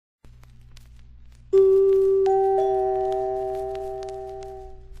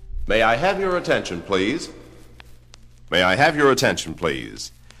May I have your attention, please? May I have your attention,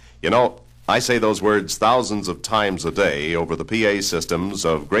 please? You know, I say those words thousands of times a day over the PA systems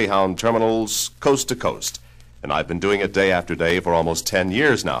of Greyhound terminals coast to coast, and I've been doing it day after day for almost 10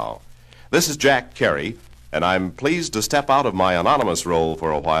 years now. This is Jack Carey, and I'm pleased to step out of my anonymous role for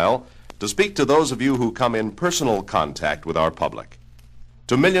a while to speak to those of you who come in personal contact with our public.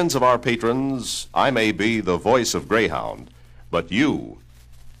 To millions of our patrons, I may be the voice of Greyhound, but you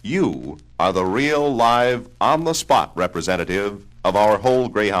are the real, live, on-the-spot representative of our whole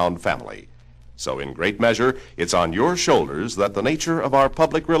Greyhound family. So in great measure, it's on your shoulders that the nature of our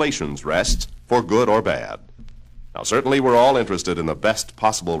public relations rests, for good or bad. Now, certainly we're all interested in the best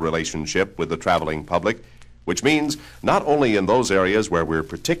possible relationship with the traveling public, which means not only in those areas where we're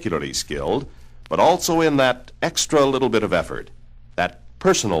particularly skilled, but also in that extra little bit of effort, that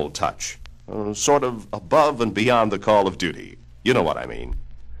personal touch, sort of above and beyond the call of duty. You know what I mean.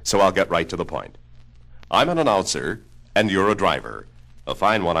 So I'll get right to the point. I'm an announcer, and you're a driver. A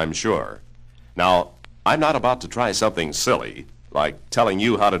fine one, I'm sure. Now, I'm not about to try something silly, like telling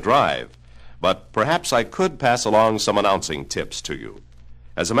you how to drive, but perhaps I could pass along some announcing tips to you.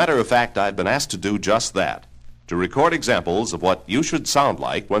 As a matter of fact, I've been asked to do just that, to record examples of what you should sound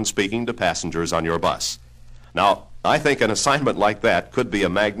like when speaking to passengers on your bus. Now, I think an assignment like that could be a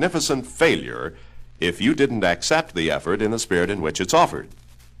magnificent failure if you didn't accept the effort in the spirit in which it's offered.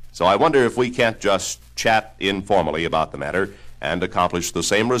 So I wonder if we can't just chat informally about the matter and accomplish the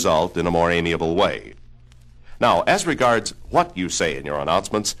same result in a more amiable way. Now, as regards what you say in your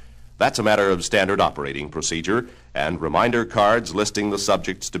announcements, that's a matter of standard operating procedure, and reminder cards listing the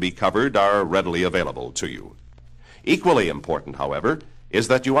subjects to be covered are readily available to you. Equally important, however, is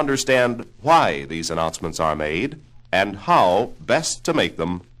that you understand why these announcements are made and how best to make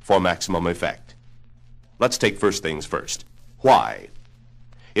them for maximum effect. Let's take first things first. Why?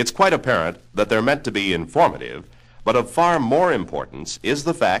 It's quite apparent that they're meant to be informative, but of far more importance is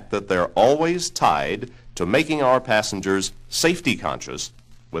the fact that they're always tied to making our passengers safety conscious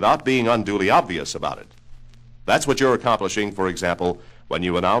without being unduly obvious about it. That's what you're accomplishing, for example, when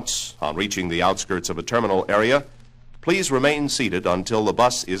you announce, on reaching the outskirts of a terminal area, "Please remain seated until the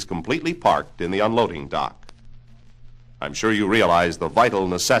bus is completely parked in the unloading dock." I'm sure you realize the vital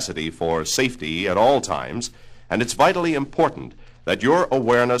necessity for safety at all times, and it's vitally important that your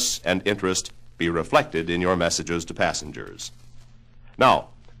awareness and interest be reflected in your messages to passengers. Now,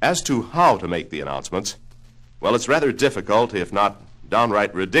 as to how to make the announcements, well, it's rather difficult, if not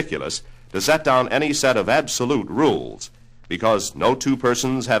downright ridiculous, to set down any set of absolute rules, because no two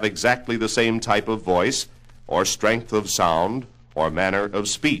persons have exactly the same type of voice, or strength of sound, or manner of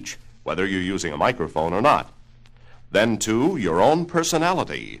speech, whether you're using a microphone or not. Then, too, your own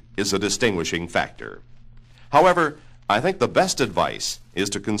personality is a distinguishing factor. However, I think the best advice is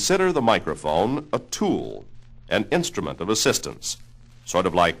to consider the microphone a tool, an instrument of assistance, sort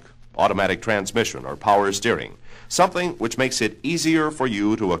of like automatic transmission or power steering, something which makes it easier for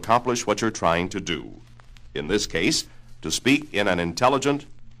you to accomplish what you're trying to do. In this case, to speak in an intelligent,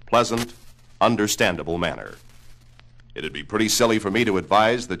 pleasant, understandable manner. It'd be pretty silly for me to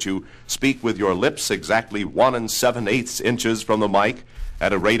advise that you speak with your lips exactly 1 7/8 inches from the mic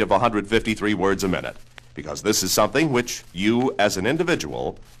at a rate of 153 words a minute, because this is something which you, as an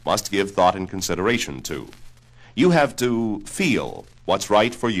individual, must give thought and consideration to. You have to feel what's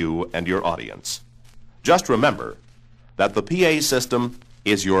right for you and your audience. Just remember that the PA system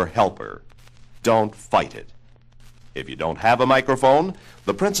is your helper. Don't fight it. If you don't have a microphone,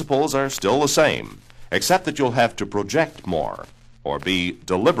 the principles are still the same, except that you'll have to project more, or be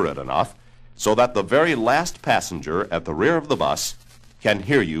deliberate enough so that the very last passenger at the rear of the bus can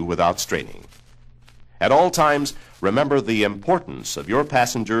hear you without straining. At all times, remember the importance of your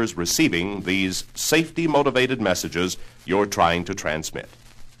passengers receiving these safety-motivated messages you're trying to transmit.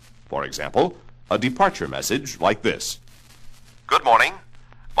 For example, a departure message like this. "Good morning.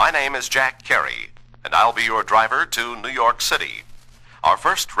 My name is Jack Carey, and I'll be your driver to New York City. Our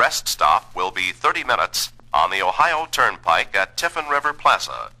first rest stop will be 30 minutes on the Ohio Turnpike at Tiffin River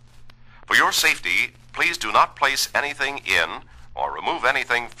Plaza. For your safety, please do not place anything in or remove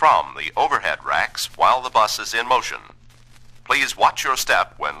anything from the overhead racks while the bus is in motion. Please watch your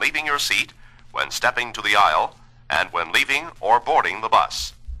step when leaving your seat, when stepping to the aisle, and when leaving or boarding the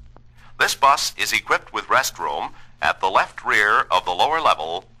bus. This bus is equipped with restroom at the left rear of the lower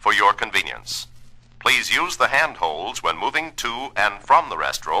level for your convenience. Please use the handholds when moving to and from the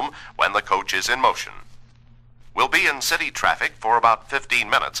restroom when the coach is in motion. We'll be in city traffic for about 15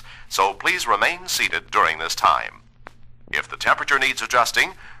 minutes, so please remain seated during this time. If the temperature needs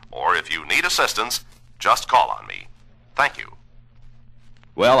adjusting, or if you need assistance, just call on me. Thank you."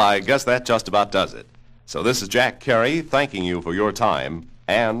 Well, I guess that just about does it. So this is Jack Carey thanking you for your time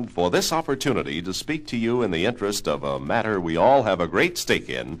and for this opportunity to speak to you in the interest of a matter we all have a great stake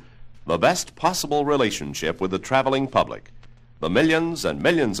in, the best possible relationship with the traveling public, the millions and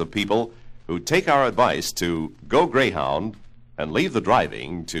millions of people who take our advice to go Greyhound and leave the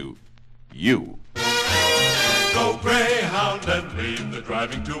driving to you. Go Greyhound and leave the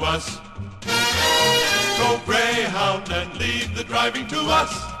driving to us. Go Greyhound and leave the driving to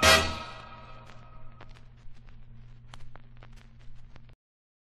us.